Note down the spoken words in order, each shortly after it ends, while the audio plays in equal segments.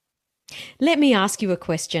Let me ask you a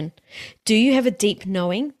question. Do you have a deep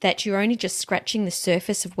knowing that you're only just scratching the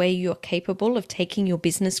surface of where you're capable of taking your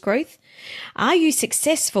business growth? Are you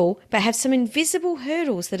successful but have some invisible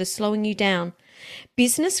hurdles that are slowing you down?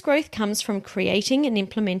 Business growth comes from creating and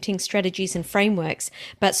implementing strategies and frameworks,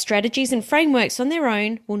 but strategies and frameworks on their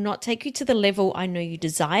own will not take you to the level I know you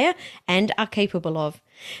desire and are capable of.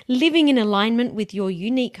 Living in alignment with your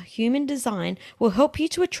unique human design will help you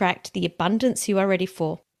to attract the abundance you are ready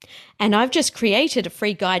for. And I've just created a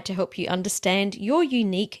free guide to help you understand your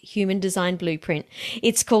unique human design blueprint.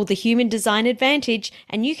 It's called the Human Design Advantage,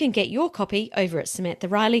 and you can get your copy over at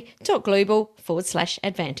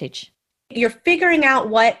SamanthaRiley.global/advantage. You're figuring out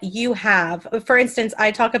what you have. For instance,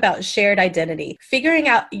 I talk about shared identity. Figuring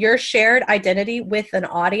out your shared identity with an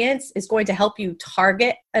audience is going to help you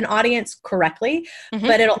target an audience correctly,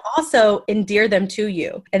 but it'll also endear them to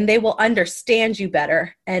you, and they will understand you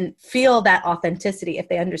better and feel that authenticity if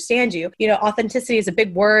they understand you. You know, authenticity is a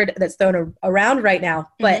big word that's thrown around right now,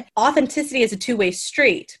 but authenticity is a two-way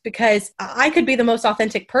street, because I could be the most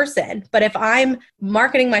authentic person, but if I'm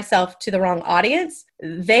marketing myself to the wrong audience,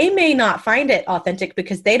 they may not find it authentic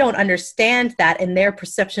because they don't understand that in their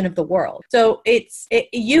perception of the world. So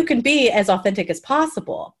you can be as authentic as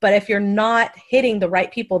possible, but if you're not hitting the right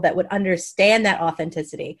people that would understand that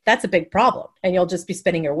authenticity, that's a big problem, and you'll just be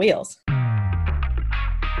spinning your wheels.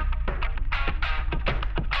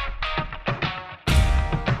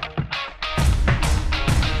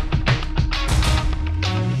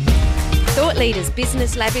 Thought Leaders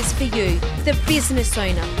Business Lab is for you, the business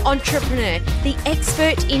owner, entrepreneur, the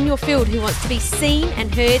expert in your field who wants to be seen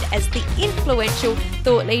and heard as the influential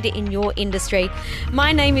thought leader in your industry.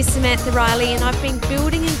 My name is Samantha Riley, and I've been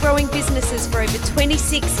building and growing businesses for over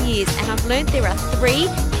 26 years, and I've learned there are 3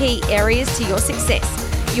 key areas to your success: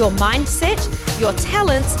 your mindset, your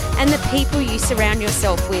talents, and the people you surround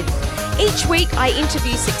yourself with. Each week, I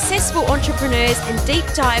interview successful entrepreneurs and deep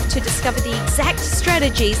dive to discover the exact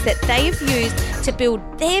strategies that they have used to build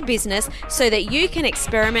their business so that you can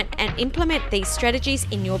experiment and implement these strategies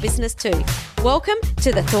in your business too. Welcome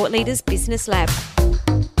to the Thought Leaders Business Lab.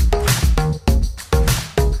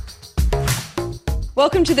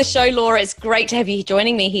 Welcome to the show, Laura. It's great to have you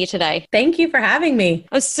joining me here today. Thank you for having me.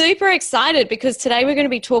 I'm super excited because today we're going to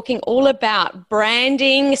be talking all about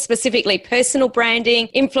branding, specifically personal branding,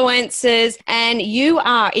 influencers, and you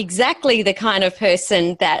are exactly the kind of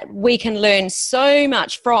person that we can learn so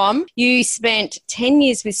much from. You spent 10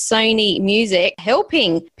 years with Sony Music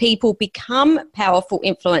helping people become powerful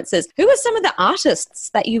influencers. Who are some of the artists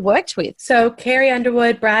that you worked with? So Carrie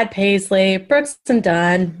Underwood, Brad Paisley, Brooks and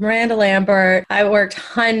Dunn, Miranda Lambert. I worked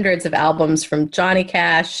hundreds of albums from Johnny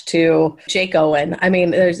Cash to Jake Owen. I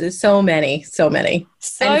mean, there's so many. And somebody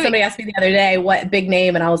asked me the other day, what big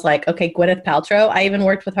name? And I was like, okay, Gwyneth Paltrow. I even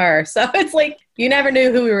worked with her. So it's like, you never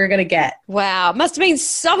knew who we were going to get. Wow. Must have been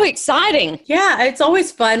so exciting. Yeah. It's always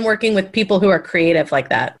fun working with people who are creative like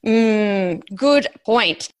that. Good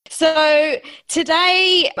point. So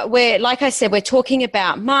today, like I said, we're talking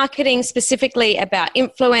about marketing, specifically about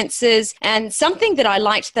influencers. And something that I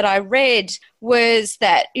liked that I read was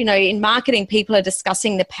that, you know, in marketing, people are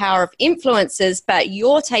discussing the power of influencers, but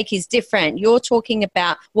your take is different. You're talking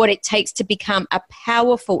about what it takes to become a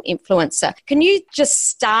powerful influencer. Can you just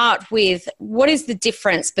start with what is the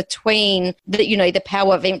difference between the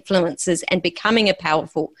power of influencers and becoming a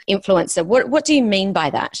powerful influencer? What do you mean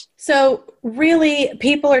by that? So really,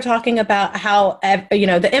 people are talking about how,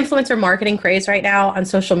 the influencer marketing craze right now on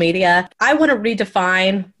social media. I want to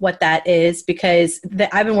redefine what that is, because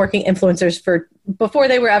I've been working influencers before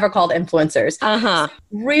they were ever called influencers.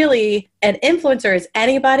 Really, an influencer is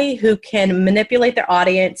anybody who can manipulate their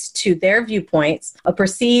audience to their viewpoints,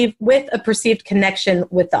 with a perceived connection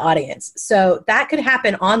with the audience. So that could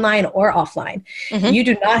happen online or offline. You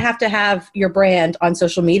do not have to have your brand on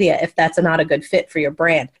social media if that's not a good fit for your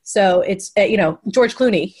brand. So it's, George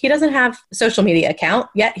Clooney, he doesn't have a social media account,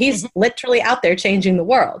 yet he's literally out there changing the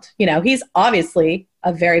world. He's obviously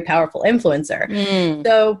a very powerful influencer.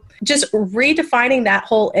 So just redefining that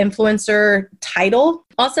whole influencer title.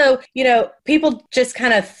 Also, people just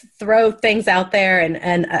kind of throw things out there.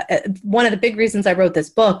 And one of the big reasons I wrote this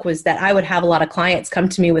book was that I would have a lot of clients come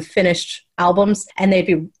to me with finished albums, and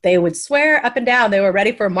they would swear up and down they were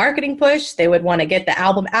ready for a marketing push. They would want to get the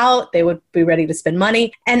album out. They would be ready to spend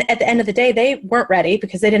money. And at the end of the day, they weren't ready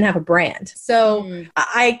because they didn't have a brand. So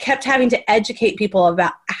I kept having to educate people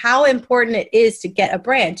about how important it is to get a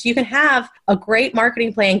brand. You can have a great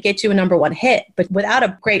marketing plan get you a number 1 hit, but without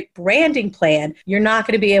a great branding plan, you're not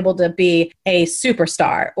going to be able to be a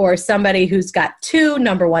superstar or somebody who's got 2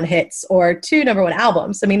 number 1 hits or 2 number 1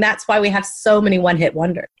 albums. I mean, that's why we have so many one-hit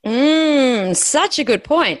wonders. Such a good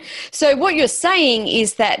point. So what you're saying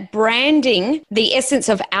is that branding, the essence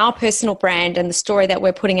of our personal brand and the story that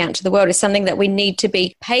we're putting out into the world, is something that we need to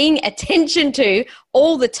be paying attention to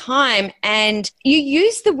all the time. And you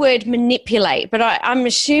use the word manipulate, but I'm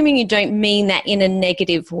assuming you don't mean that in a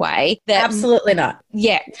negative way. Absolutely not.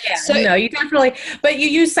 Yeah. So no, you definitely, but you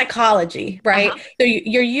use psychology, right? So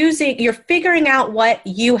you're figuring out what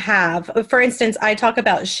you have. For instance, I talk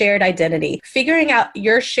about shared identity. Figuring out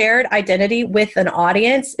your shared identity with an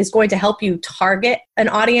audience is going to help you target an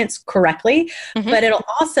audience correctly, but it'll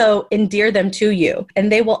also endear them to you,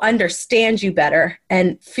 and they will understand you better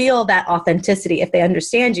and feel that authenticity if they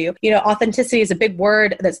understand you. You know, authenticity is a big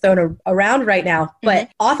word that's thrown around right now, but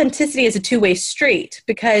authenticity is a two-way street,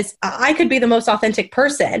 because I could be the most authentic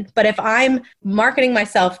person, but if I'm marketing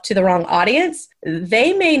myself to the wrong audience,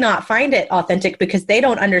 they may not find it authentic because they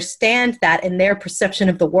don't understand that in their perception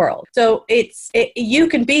of the world. So you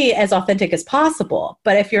can be as authentic as possible,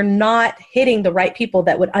 but if you're not hitting the right people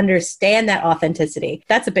that would understand that authenticity,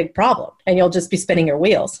 that's a big problem, and you'll just be spinning your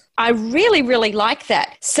wheels. I really, really like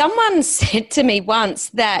that. Someone said to me once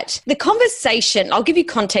that the conversation, I'll give you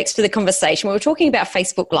context for the conversation. We were talking about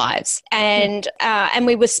Facebook Lives, and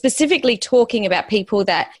we were specifically talking about people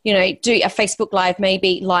that, you know, do a Facebook Live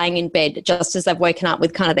maybe lying in bed just as they've woken up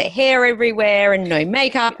with kind of their hair everywhere and no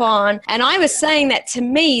makeup on. And I was saying that to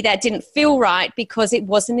me, that didn't feel right because it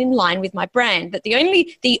wasn't in line with my brand. That the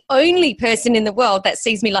only person in the world that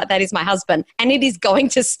sees me like that is my husband, and it is going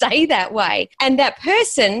to stay that way. And that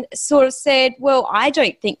person sort of said, well, I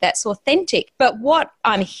don't think that's authentic. But what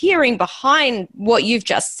I'm hearing behind what you've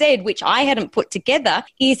just said, which I hadn't put together,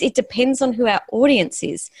 is it depends on who our audience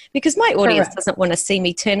is, because my audience doesn't want to see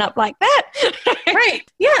me turn up like that. Right.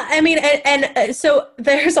 Yeah. I mean, and so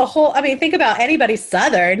there's a whole, I mean, think about anybody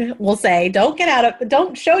Southern will say,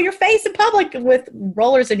 don't show your face in public with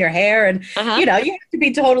rollers in your hair. And, you know, you have to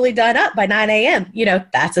be totally done up by 9 a.m. You know,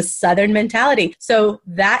 that's a Southern mentality. So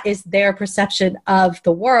that is their perception of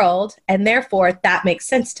the world. And therefore that makes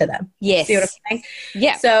sense to them. Yes. See what I'm saying?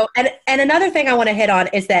 Yeah. So, and another thing I want to hit on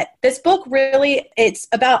is that this book really, it's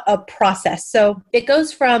about a process. So it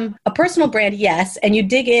goes from a personal brand, yes, and you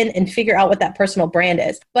dig in and figure out what that personal brand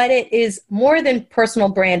is, but it is more than personal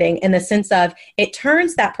branding in the sense of it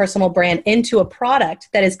turns that personal brand into a product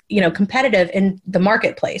that is, you know, competitive in the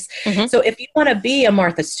marketplace. So if you want to be a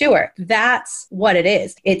Martha Stewart, that's what it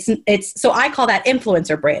is. It's so I call that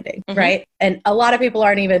influencer branding, right? And a lot of people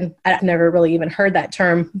I've never really even heard that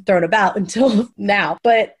term thrown about until now,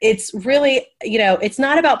 but it's really, you know, it's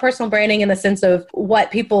not about personal branding in the sense of what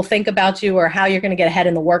people think about you or how you're going to get ahead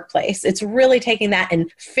in the workplace. It's really taking that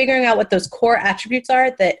and figuring out what those core attributes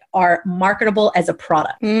are that are marketable as a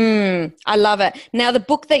product. I love it. Now, the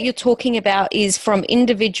book that you're talking about is From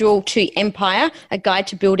Individual to Empire, a guide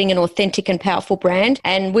to building an authentic and powerful brand.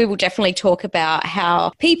 And we will definitely talk about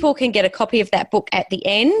how people can get a copy of that book at the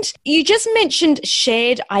end. You just mentioned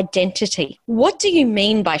shared identity. What do you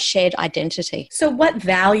mean by shared identity? So what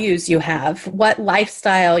values you have, what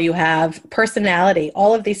lifestyle you have, personality,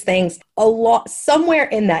 all of these things, somewhere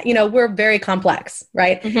in that, you know, we're very complex,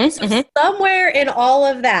 right? So somewhere in all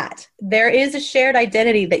of that, there is a shared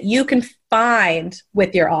identity that you can find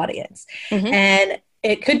with your audience. And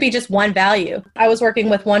it could be just one value. I was working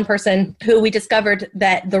with one person who we discovered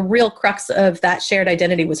that the real crux of that shared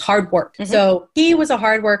identity was hard work. So he was a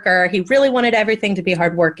hard worker. He really wanted everything to be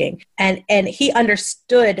hardworking. And he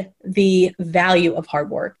understood the value of hard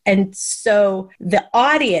work. And so the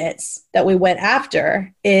audience that we went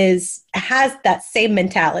after has that same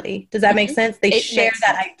mentality. Does that make sense? They share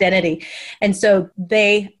that identity. And so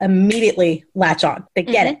they immediately latch on. They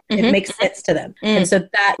get it. It makes sense to them. And so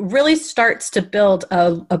that really starts to build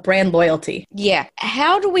a brand loyalty. Yeah.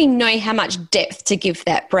 How do we know how much depth to give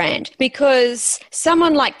that brand? Because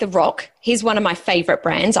someone like The Rock, he's one of my favorite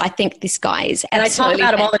brands. I think this guy is absolutely. And I talk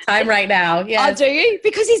about him all the time right now. Yeah. Oh, do you?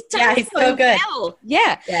 Because he's done he's so good. Well.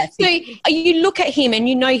 Yeah. Yes, so you look at him and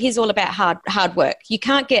you know he's all about hard work. You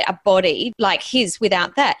can't get a body like his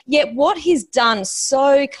without that. Yet what he's done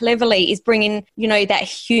so cleverly is bringing, you know, that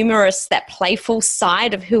humorous, that playful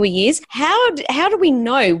side of who he is. How do we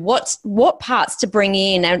know what parts to bring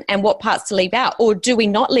in and what parts to leave out? Or do we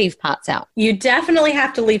not leave parts out? You definitely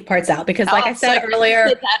have to leave parts out because like I said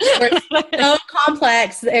earlier, so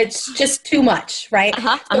complex. It's just too much, right?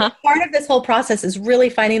 So part of this whole process is really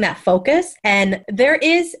finding that focus. And there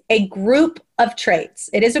is a group of traits.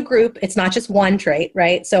 It is a group. It's not just one trait,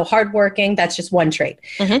 right? So hardworking, that's just one trait.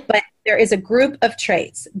 But there is a group of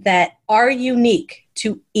traits that are unique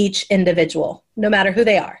to each individual. no matter who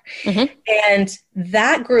they are. Mm-hmm. And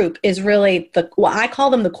that group is really I call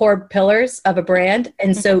them the core pillars of a brand.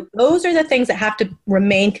 And so those are the things that have to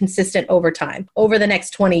remain consistent over time, over the next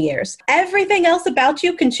 20 years. Everything else about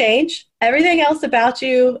you can change. Everything else about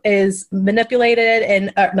you is manipulated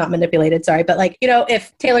and not manipulated, sorry. But like,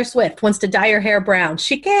 if Taylor Swift wants to dye her hair brown,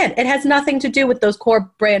 she can. It has nothing to do with those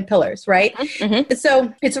core brand pillars, right? Mm-hmm.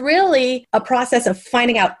 So it's really a process of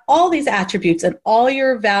finding out all these attributes and all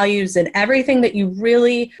your values and everything that you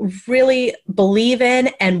really, really believe in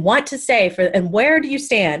and want to say and where do you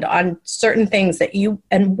stand on certain things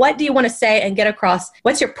and what do you want to say and get across?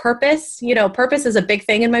 What's your purpose? Purpose is a big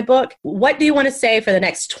thing in my book. What do you want to say for the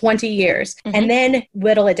next 20 years? And then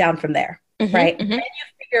whittle it down from there, right? Mm-hmm. Then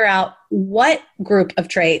you figure out what group of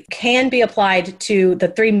traits can be applied to the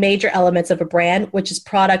three major elements of a brand, which is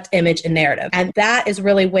product, image, and narrative. And that is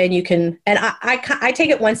really when you can, and I take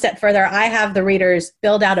it one step further. I have the readers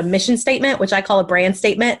build out a mission statement, which I call a brand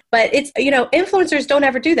statement, but it's, influencers don't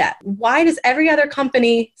ever do that. Why does every other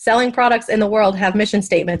company selling products in the world have mission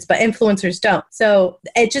statements, but influencers don't? So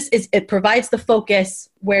it provides the focus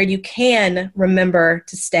where you can remember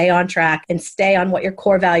to stay on track and stay on what your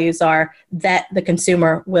core values are that the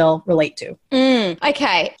consumer will relate to.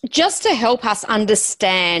 Okay. Just to help us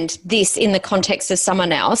understand this in the context of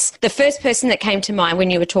someone else, the first person that came to mind when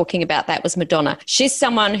you were talking about that was Madonna. She's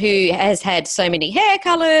someone who has had so many hair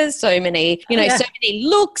colors, so many, so many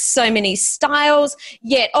looks, so many styles,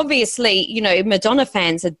 yet obviously, Madonna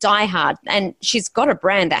fans are diehard and she's got a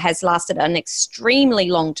brand that has lasted an extremely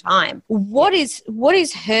long time. What is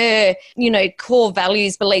her, core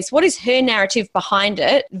values, beliefs? What is her narrative behind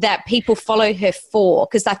it that people follow her for?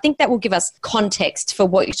 Because I think that will give us context for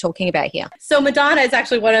what you're talking about here. So Madonna is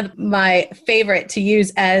actually one of my favorite to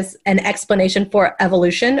use as an explanation for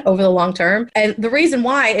evolution over the long term. And the reason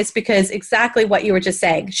why is because exactly what you were just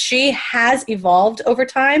saying. She has evolved over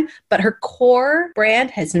time, but her core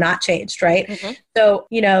brand has not changed, right? Mm-hmm. So,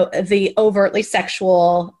 the overtly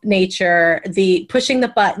sexual nature, the pushing the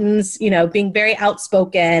buttons, being very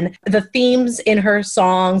outspoken, the themes in her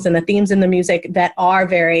songs and the themes in the music that are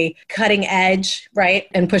very cutting edge, right?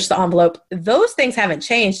 And push the envelope. Those things haven't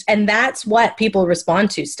changed. And that's what people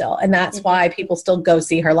respond to still. And that's why people still go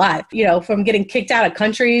see her live, from getting kicked out of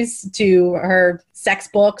countries to her sex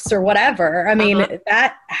books or whatever. I mean,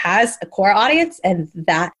 that has a core audience and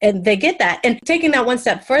they get that. And taking that one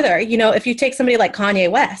step further, if you take somebody like Kanye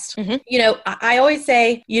West, I always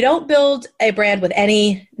say you don't build a brand with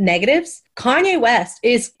any negatives. Kanye West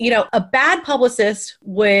is, a bad publicist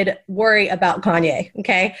would worry about Kanye,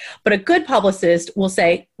 okay? But a good publicist will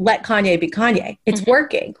say, let Kanye be Kanye. It's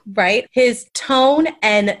working, right? His tone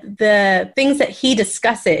and the things that he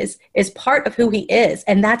discusses is part of who he is,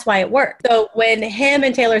 and that's why it works. So when him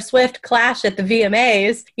and Taylor Swift clash at the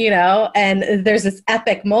VMAs, and there's this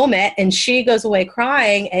epic moment and she goes away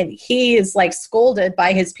crying and he is like scolded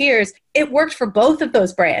by his peers, it worked for both of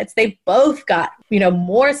those brands. They both got,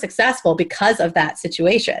 more successful because of that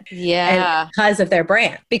situation. Yeah. And because of their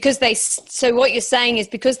brand. So what you're saying is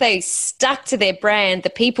because they stuck to their brand, the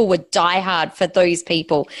people were diehard for those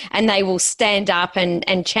people and they will stand up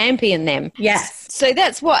and champion them. Yes. So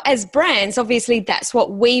that's what, as brands, obviously that's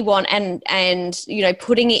what we want. And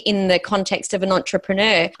putting it in the context of an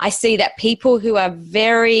entrepreneur, I see that people who are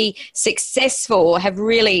very successful or have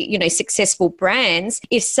really, successful brands,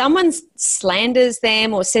 if someone slanders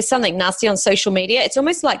them or says something nasty on social media, it's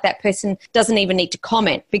almost like that person doesn't even need to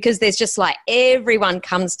comment because there's just like everyone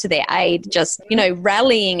comes to their aid, just,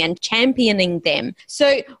 rallying and championing them.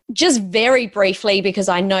 So just very briefly, because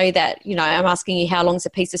I know that, I'm asking you how long's a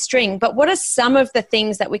piece of string, but what are some of the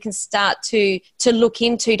things that we can start to look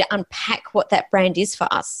into to unpack what that brand is for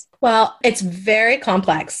us? Well, it's very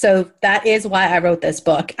complex. So that is why I wrote this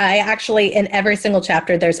book. I actually, in every single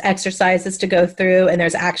chapter, there's exercises to go through and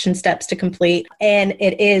there's action steps to complete. And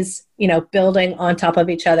it is, building on top of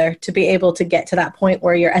each other to be able to get to that point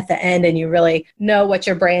where you're at the end and you really know what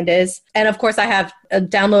your brand is. And of course, I have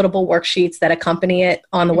downloadable worksheets that accompany it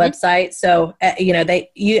on the website. So,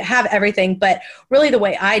 you have everything. But really the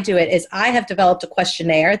way I do it is I have developed a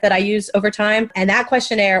questionnaire that I use over time. And that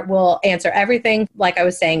questionnaire will answer everything, like I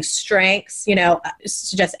was saying, strengths,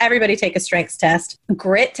 suggest everybody take a strengths test.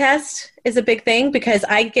 Grit test is a big thing because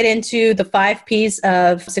I get into the 5 P's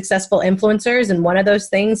of successful influencers. And one of those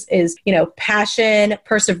things is, passion,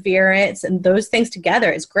 perseverance, and those things together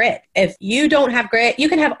is grit. If you don't have grit, you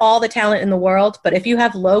can have all the talent in the world, but if you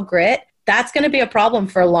have low grit, that's going to be a problem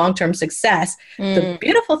for long-term success. The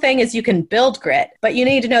beautiful thing is you can build grit, but you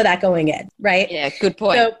need to know that going in, right? Yeah, good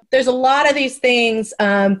point. So there's a lot of these things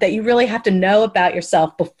that you really have to know about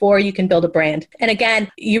yourself before you can build a brand. And again,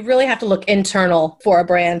 you really have to look internal for a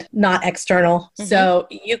brand, not external. So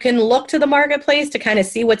you can look to the marketplace to kind of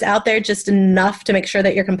see what's out there just enough to make sure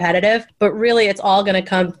that you're competitive. But really, it's all going to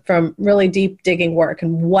come from really deep digging work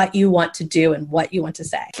and what you want to do and what you want to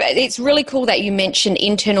say. It's really cool that you mentioned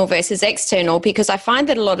internal versus external, because I find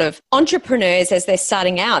that a lot of entrepreneurs, as they're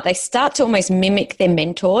starting out, they start to almost mimic their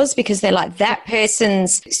mentors because they're like, that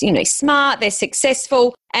person's, smart, they're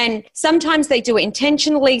successful. And sometimes they do it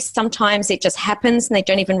intentionally. Sometimes it just happens and they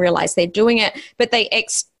don't even realize they're doing it. But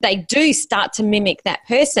they do start to mimic that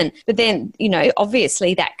person. But then,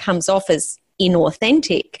 obviously that comes off as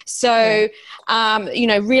inauthentic. So,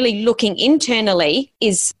 really looking internally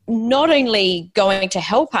is not only going to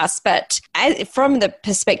help us, but from the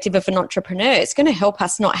perspective of an entrepreneur, it's going to help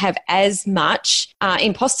us not have as much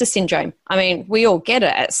imposter syndrome. I mean, we all get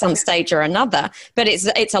it at some stage or another, but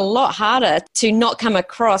it's a lot harder to not come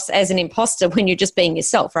across as an imposter when you're just being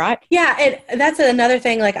yourself, right? Yeah, and that's another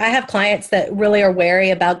thing. Like, I have clients that really are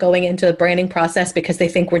wary about going into the branding process because they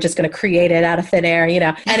think we're just going to create it out of thin air,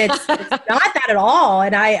 and it's not that at all.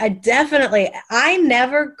 And I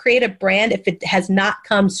never create a brand if it has not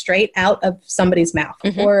come straight out of somebody's mouth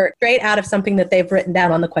or straight out of something that they've written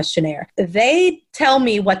down on the questionnaire. They tell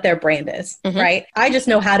me what their brand is, right? I just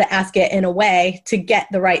know how to ask it in a way to get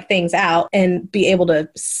the right things out and be able to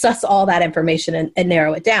suss all that information and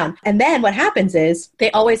narrow it down. And then what happens is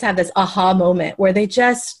they always have this aha moment where they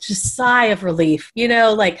just sigh of relief,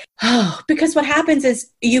 because what happens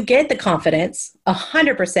is you get the confidence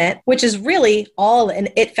 100%, which is really all an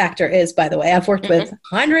it factor is, by the way. I've worked with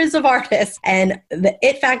hundreds of artists, and the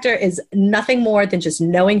it factor is nothing more than just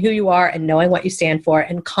knowing who you are and knowing what you stand for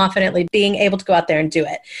and confidently being able to go out there and do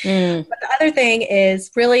it. But the other thing is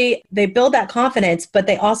really they build that confidence, but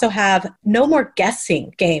they also have no more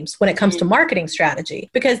guessing games when it comes to marketing strategy,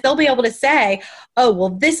 because they'll be able to say, oh, well,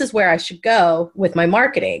 this is where I should go with my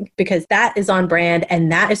marketing because that is on brand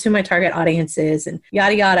and that is who my target audience is and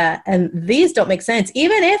yada, yada. And these don't make sense.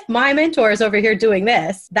 Even if my mentor is over here doing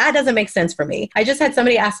this, that doesn't make sense for me. I just had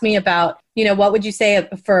somebody ask me about, what would you say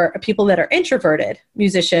for people that are introverted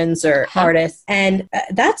musicians or artists? And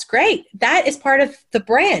that's great. That is part of the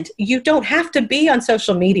brand. You don't have to be on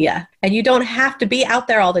social media and you don't have to be out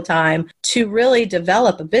there all the time to really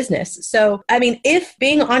develop a business. So, if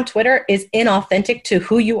being on Twitter is inauthentic to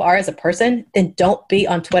who you are as a person, then don't be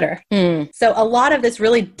on Twitter. So a lot of this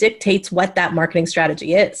really dictates what that marketing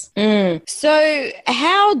strategy is. So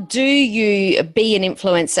how do you be an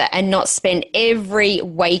influencer and not spend every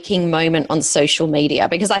waking moment on social media?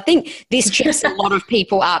 Because I think this trips a lot of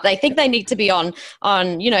people up. They think they need to be on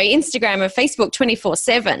Instagram or Facebook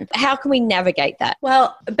 24/7. How can we navigate that?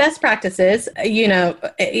 Well, best practices,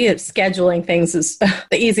 scheduling things is the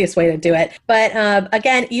easiest way to do it. But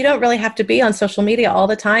again, you don't really have to be on social media all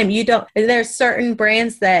the time. There's certain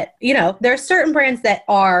brands that,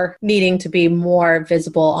 are needing to be more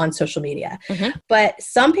visible on social media. But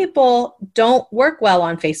some people don't work well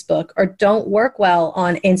on Facebook or don't work well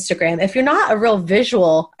on Instagram. If you're not a real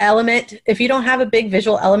visual element, if you don't have a big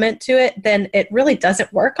visual element to it, then it really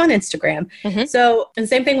doesn't work on Instagram. So, and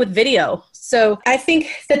same thing with video. So I think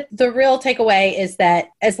that the real takeaway is that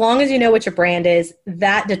as long as you know what your brand is,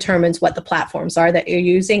 that determines what the platforms are that you're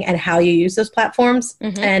using and how you use those platforms.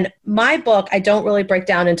 And my book, I don't really break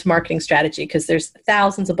down into marketing strategy because there's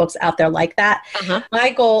thousands of books out there like that. My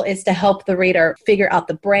goal is to help the reader figure out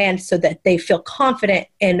the brand so that they feel confident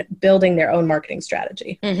in building their own marketing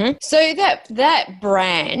strategy. So that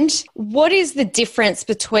brand, what is the difference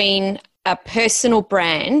between a personal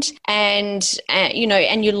brand and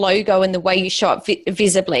your logo and the way you show up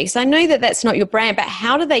visibly? So I know that that's not your brand, but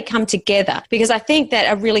how do they come together? Because I think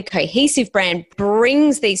that a really cohesive brand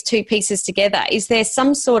brings these two pieces together. Is there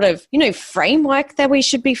some sort of, framework that we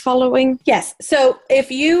should be following? Yes. So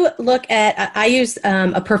if you look at, I use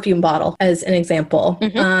a perfume bottle as an example.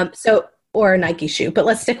 Or a Nike shoe, but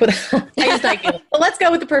let's stick with, I use Nike, but let's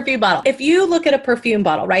go with the perfume bottle. If you look at a perfume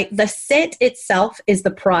bottle, right, the scent itself is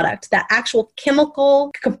the product. The actual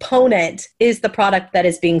chemical component is the product that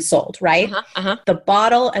is being sold, right? The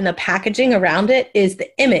bottle and the packaging around it is the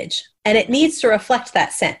image. And it needs to reflect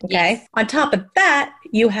that scent, okay? Yes. On top of that,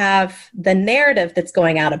 you have the narrative that's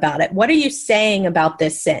going out about it. What are you saying about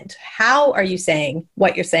this scent? How are you saying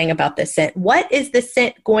what you're saying about this scent? What is the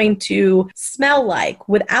scent going to smell like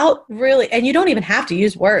without really, and you don't even have to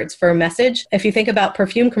use words for a message. If you think about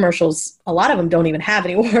perfume commercials, a lot of them don't even have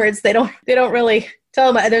any words. They don't really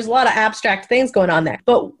tell them there's a lot of abstract things going on there.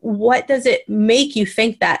 But what does it make you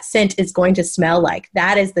think that scent is going to smell like?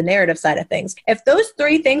 That is the narrative side of things. If those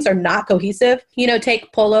three things are not cohesive,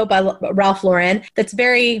 take Polo by Ralph Lauren. That's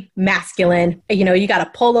very masculine. You got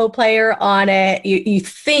a polo player on it. You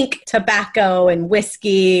think tobacco and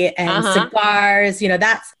whiskey and cigars,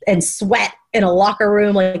 and sweat in a locker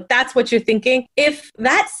room, like that's what you're thinking. If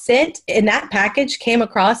that scent in that package came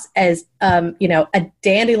across as, a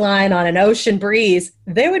dandelion on an ocean breeze,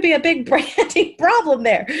 there would be a big branding problem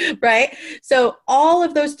there, right? So all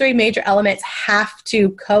of those three major elements have to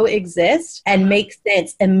coexist and make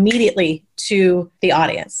sense immediately to the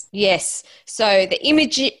audience. Yes. So the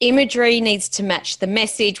imagery needs to match the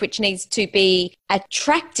message, which needs to be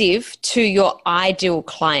attractive to your ideal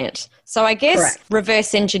client. So I guess Correct.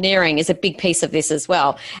 Reverse engineering is a big piece of this as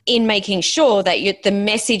well, in making sure that the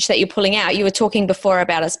message that you're pulling out. You were talking before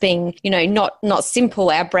about us being, not simple.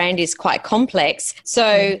 Our brand is quite complex.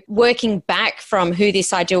 So working back from who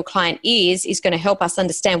this ideal client is going to help us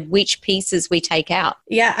understand which pieces we take out.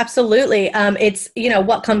 Yeah, absolutely. It's,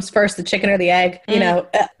 what comes first, the chicken or the egg?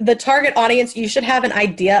 The target audience, you should have an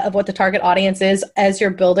idea of what the target audience is as you're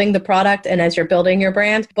building the product and as you're building your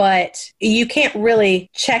brand, but you can't really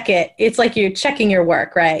check it. It's like you're checking your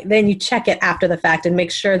work, right? Then you check it after the fact and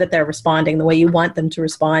make sure that they're responding the way you want them to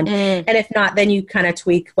respond. And if not, then you kind of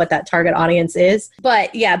tweak what that target audience is.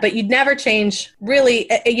 But you'd never change really,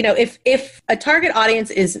 if a target audience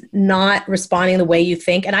is not responding the way you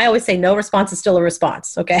think, and I always say no response is still a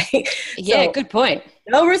response, okay? Yeah, so, good point.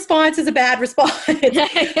 No response is a bad response.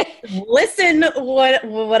 Listen,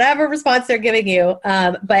 whatever response they're giving you.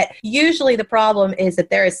 But usually the problem is that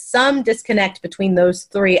there is some disconnect between those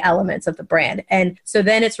three elements of the brand. And so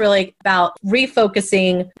then it's really about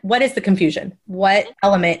refocusing. What is the confusion? What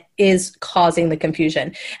element is causing the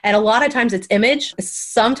confusion? And a lot of times it's image.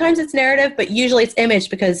 Sometimes it's narrative, but usually it's image,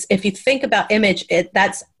 because if you think about image,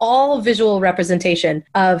 that's all visual representation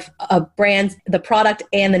of a brand, the product,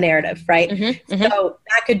 and the narrative, right? So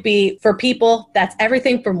that could be, for people, that's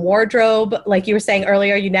everything from wardrobe. Like you were saying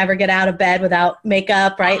earlier, you never get out of bed without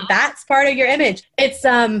makeup, right? That's part of your image. It's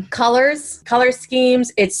color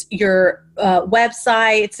schemes. It's your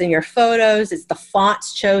websites and your photos. It's the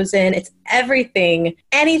fonts chosen. It's everything,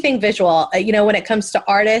 anything visual. When it comes to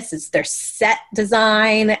artists, it's their set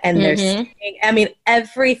design and their singing.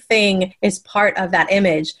 Everything is part of that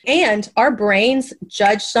image. And our brains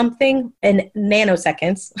judge something in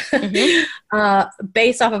nanoseconds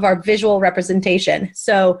based off of our visual representation.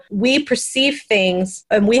 So we perceive things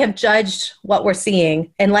and we have judged what we're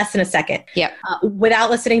seeing in less than a second. Yep. Without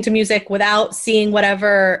listening to music, without seeing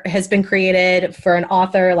whatever has been created for an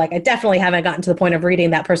author. Like, I definitely haven't gotten to the point of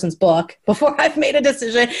reading that person's book before I've made a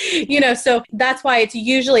decision, so that's why it's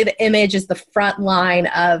usually the image is the front line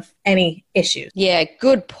of any issues. Yeah,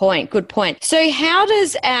 good point. So how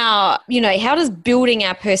does building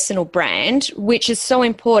our personal brand, which is so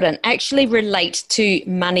important, actually relate to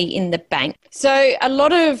money in the bank? So a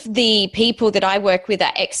lot of the people that I work with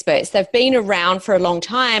are experts. They've been around for a long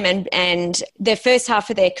time, and their first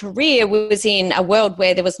half of their career was in a world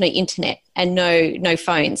where there was no internet and no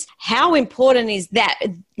phones. How important is that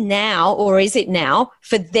now, or is it now,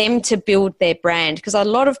 for them to build their brand? Because a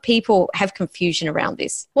lot of people have confusion around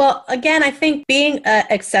this. Well, again, I think being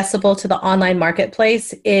accessible to the online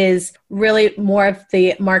marketplace is really more of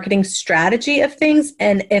the marketing strategy of things.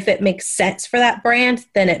 And if it makes sense for that brand,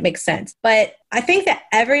 then it makes sense. But I think that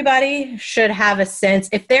everybody should have a sense,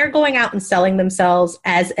 if they're going out and selling themselves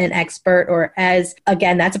as an expert or as,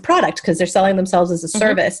 again, that's a product because they're selling themselves as a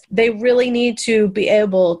service, they really need to be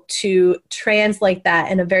able to translate that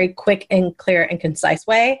in a very quick and clear and concise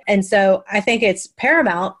way. And so I think it's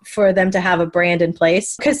paramount for them to have a brand in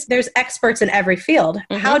place because there's experts in every field.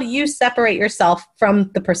 How do you separate yourself from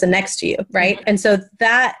the person next to you, right? And so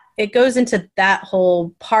that it goes into that whole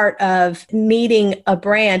part of needing a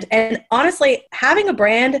brand. And honestly, having a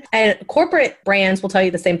brand, and corporate brands will tell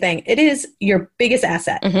you the same thing. It is your biggest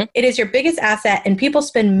asset. It is your biggest asset. And people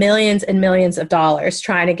spend millions and millions of dollars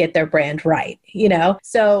trying to get their brand right,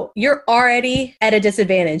 So you're already at a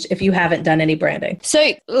disadvantage if you haven't done any branding.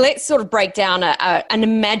 So let's sort of break down an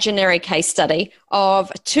imaginary case study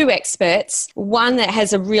of two experts, one that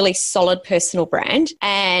has a really solid personal brand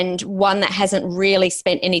and one that hasn't really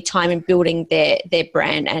spent any time in building their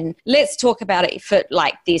brand. And let's talk about it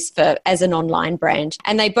as an online brand.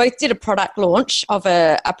 And they both did a product launch of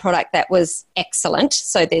a product that was excellent.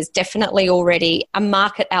 So there's definitely already a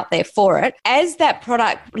market out there for it. As that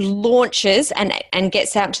product launches and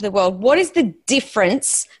gets out into the world, what is the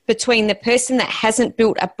difference between the person that hasn't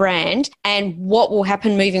built a brand and what will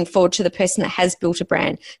happen moving forward to the person that has built a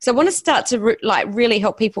brand. So I want to start to really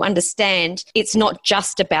help people understand it's not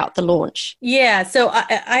just about the launch. Yeah. So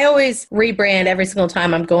I always rebrand every single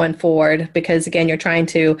time I'm going forward because, again, you're trying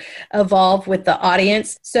to evolve with the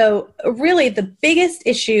audience. So really the biggest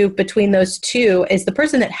issue between those two is the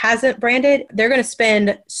person that hasn't branded, they're going to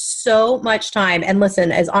spend so much time. And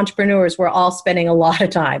listen, as entrepreneurs, we're all spending a lot of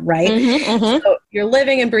time, right? So you're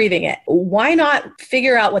living and breathing it. Why not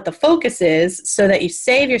figure out what the focus is so that you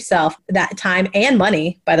save yourself that time and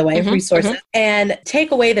money, by the way, resources, and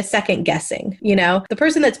take away the second guessing. You know, the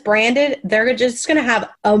person that's branded, they're just going to have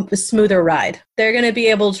a smoother ride. They're going to be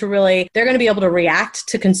able to react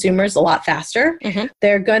to consumers a lot faster.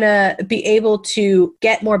 They're going to be able to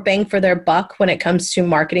get more bang for their buck when it comes to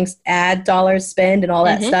marketing, ad dollars spend and all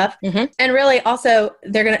that stuff. And really also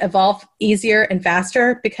they're going to evolve easier and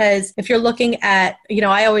faster because if you're looking at, you know,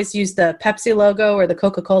 I always use the Pepsi logo or the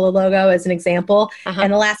Coca-Cola logo as an example. In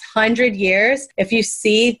the last 100 years, if you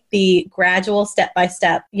see the gradual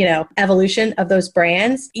step-by-step, you know, evolution of those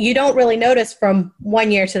brands, you don't really notice from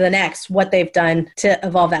one year to the next what they've done to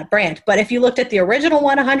evolve that brand. But if you looked at the original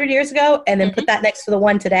one 100 years ago and then put that next to the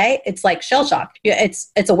one today, it's like shell shock.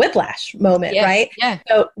 It's a whiplash moment, right?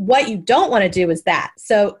 So what you don't want to do is that.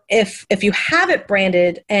 So if you have it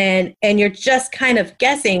branded and you're just kind of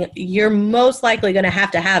guessing, you're most likely going to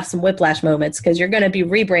have some whiplash moments because you're going to be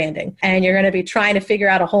rebranding and you're going to be trying to figure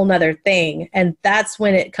out a whole nother thing. And that's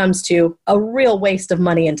when it comes to a real waste of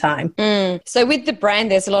money and time. So with the brand,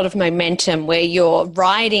 there's a lot of momentum where you're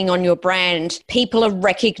riding on your brand. People are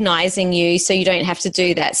recognizing you, so you don't have to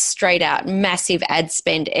do that straight out massive ad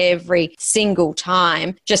spend every single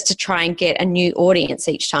time just to try and get a new audience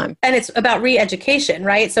each time. And it's about re-education,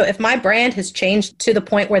 right? So if my brand has changed to the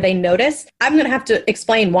point where they notice, I'm going to have to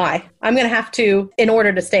explain why. I'm going to have to, in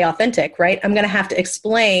order to stay authentic, right? I'm going to have to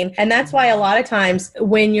explain. And that's why a lot of times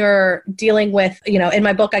when you're dealing with, you know, in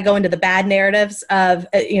my book, I go into the bad narratives of,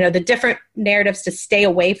 you know, the different narratives to stay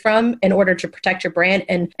away from in order to protect your brand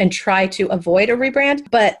and try to avoid a rebrand.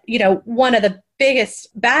 But, you know, one of the biggest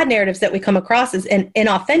bad narratives that we come across is an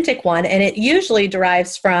inauthentic one. And it usually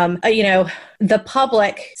derives from, you know, the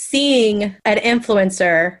public seeing an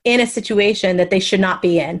influencer in a situation that they should not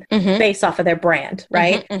be in based off of their brand,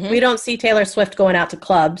 right? We don't see Taylor Swift going out to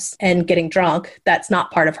clubs and getting drunk. That's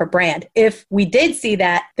not part of her brand. If we did see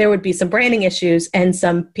that, there would be some branding issues and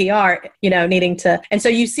some PR, you know, needing to. And so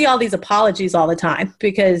you see all these apologies all the time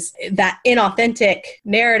because that inauthentic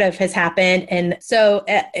narrative has happened. And so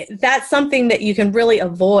that's something that you can really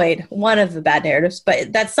avoid, one of the bad narratives,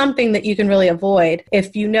 but that's something that you can really avoid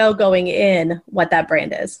if you know going in what that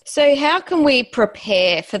brand is. So how can we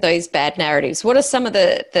prepare for those bad narratives? What are some of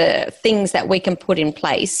the things that we can put in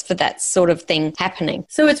place for that sort of thing happening?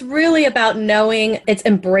 So it's really about knowing, it's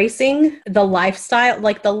embracing the lifestyle,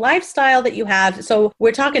 like the lifestyle that you have. So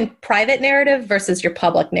we're talking private narrative versus your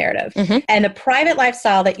public narrative. And the private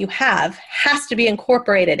lifestyle that you have has to be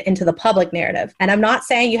incorporated into the public narrative. And I'm not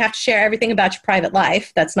saying you have to share everything about your private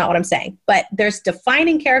life. That's not what I'm saying. But there's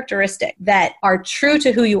defining characteristics that are true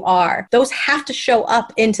to who you are. Those have to show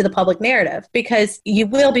up into the public narrative because you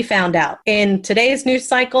will be found out. In today's news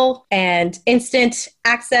cycle and instant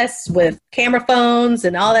access with camera phones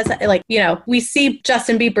and all that, like, you know, we see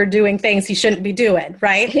Justin Bieber doing things he shouldn't be doing,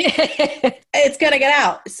 right? It's going to get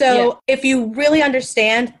out. So if you really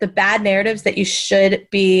understand the bad narratives that you should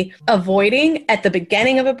be avoiding at the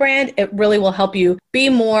beginning of a brand, it really will help you be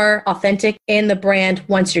more authentic in the brand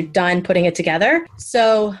once you're done putting it together.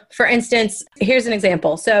 So for instance, here's an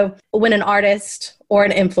example. So when an artist or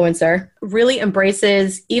an influencer really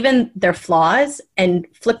embraces even their flaws and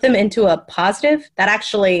flip them into a positive, that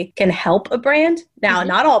actually can help a brand. Now,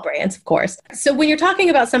 not all brands, of course. So when you're talking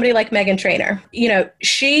about somebody like Meghan Trainor, you know,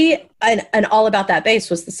 she, and All About That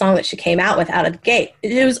Bass was the song that she came out with out of the gate.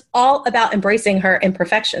 It was all about embracing her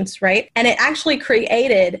imperfections, right? And it actually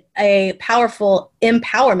created a powerful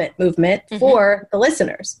empowerment movement for the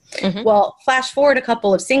listeners. Well, flash forward a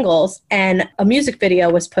couple of singles and a music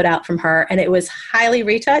video was put out from her and it was highly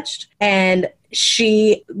retouched, and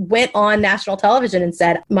she went on national television and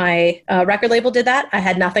said, my record label did that. I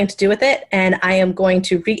had nothing to do with it. And I am going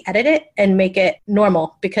to re-edit it and make it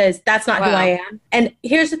normal because that's not who I am. And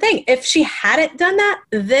here's the thing. If she hadn't done that,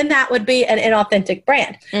 then that would be an inauthentic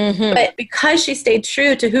brand. But because she stayed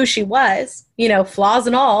true to who she was, flaws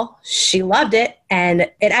and all, she loved it. And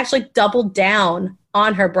it actually doubled down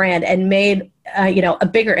on her brand and made a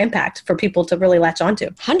bigger impact for people to really latch onto.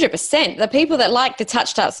 100%. The people that like the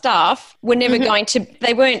touched up stuff were never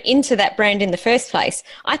they weren't into that brand in the first place.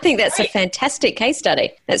 I think that's a fantastic case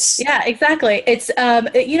study. Yeah, exactly. It's,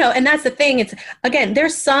 and that's the thing. It's, again,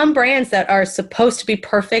 there's some brands that are supposed to be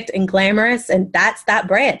perfect and glamorous, and that's that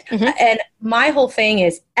brand. And my whole thing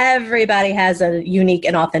is everybody has a unique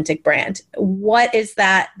and authentic brand. What is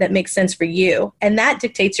that makes sense for you? And that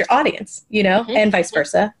dictates your audience, and vice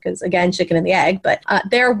versa. Because again, chicken and the egg, but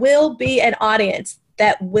there will be an audience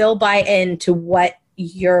that will buy into what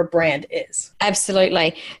your brand is.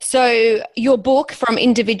 Absolutely. So your book, From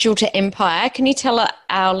Individual to Empire, can you tell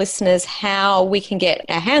our listeners how we can get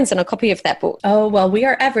our hands on a copy of that book? Oh, well, we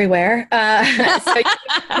are everywhere.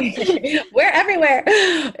 We're everywhere.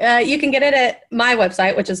 You can get it at my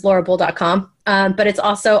website, which is laurabull.com. But it's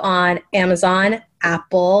also on Amazon,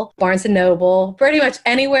 Apple, Barnes & Noble, pretty much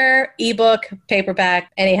anywhere, ebook,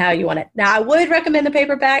 paperback, anyhow you want it. Now, I would recommend the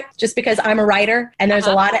paperback just because I'm a writer and there's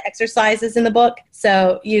a lot of exercises in the book.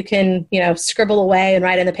 So you can, scribble away and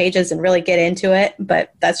write in the pages and really get into it.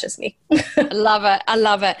 But that's just me. I love it. I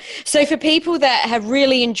love it. So for people that have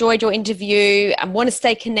really enjoyed your interview and want to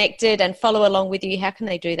stay connected and follow along with you, how can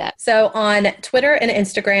they do that? So on Twitter and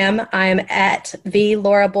Instagram, I'm at the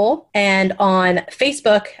Laura Bull, and on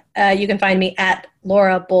Facebook, you can find me at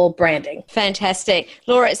Laura Bull Branding. Fantastic.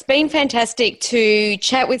 Laura, it's been fantastic to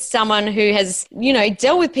chat with someone who has,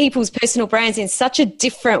 dealt with people's personal brands in such a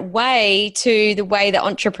different way to the way that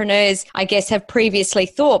entrepreneurs, I guess, have previously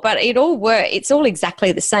thought, but it's all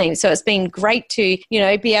exactly the same. So it's been great to,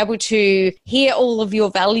 be able to hear all of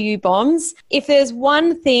your value bombs. If there's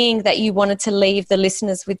one thing that you wanted to leave the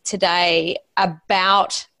listeners with today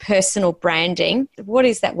about personal branding, what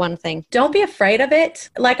is that one thing? Don't be afraid of it.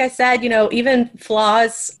 Like I said, even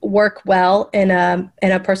flaws work well in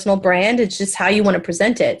a personal brand. It's just how you want to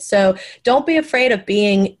present it. So don't be afraid of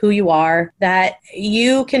being who you are, that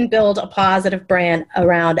you can build a positive brand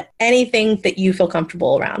around anything that you feel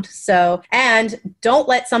comfortable around. So, and don't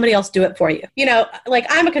let somebody else do it for you. Like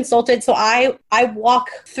I'm a consultant, so I walk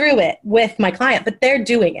through it with my client, but they're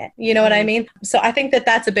doing it. You know what I mean? So I think that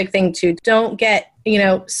that's a big thing too. Don't get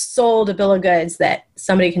sold a bill of goods that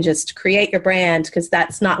somebody can just create your brand, because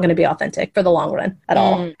that's not going to be authentic for the long run at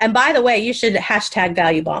all. And by the way, you should hashtag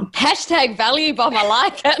value bomb. Hashtag value bomb. I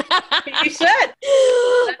like it. You should.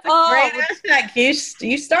 That's a great hashtag.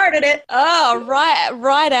 You started it. Oh,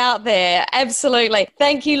 right out there. Absolutely.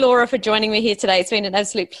 Thank you, Laura, for joining me here today. It's been an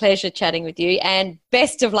absolute pleasure chatting with you, and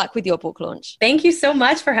best of luck with your book launch. Thank you so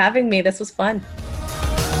much for having me. This was fun.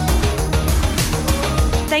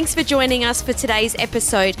 Thanks for joining us for today's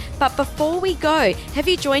episode. But before we go, have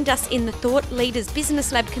you joined us in the Thought Leaders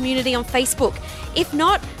Business Lab community on Facebook? If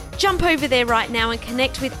not, jump over there right now and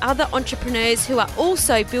connect with other entrepreneurs who are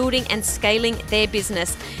also building and scaling their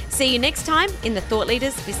business. See you next time in the Thought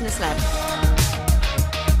Leaders Business Lab.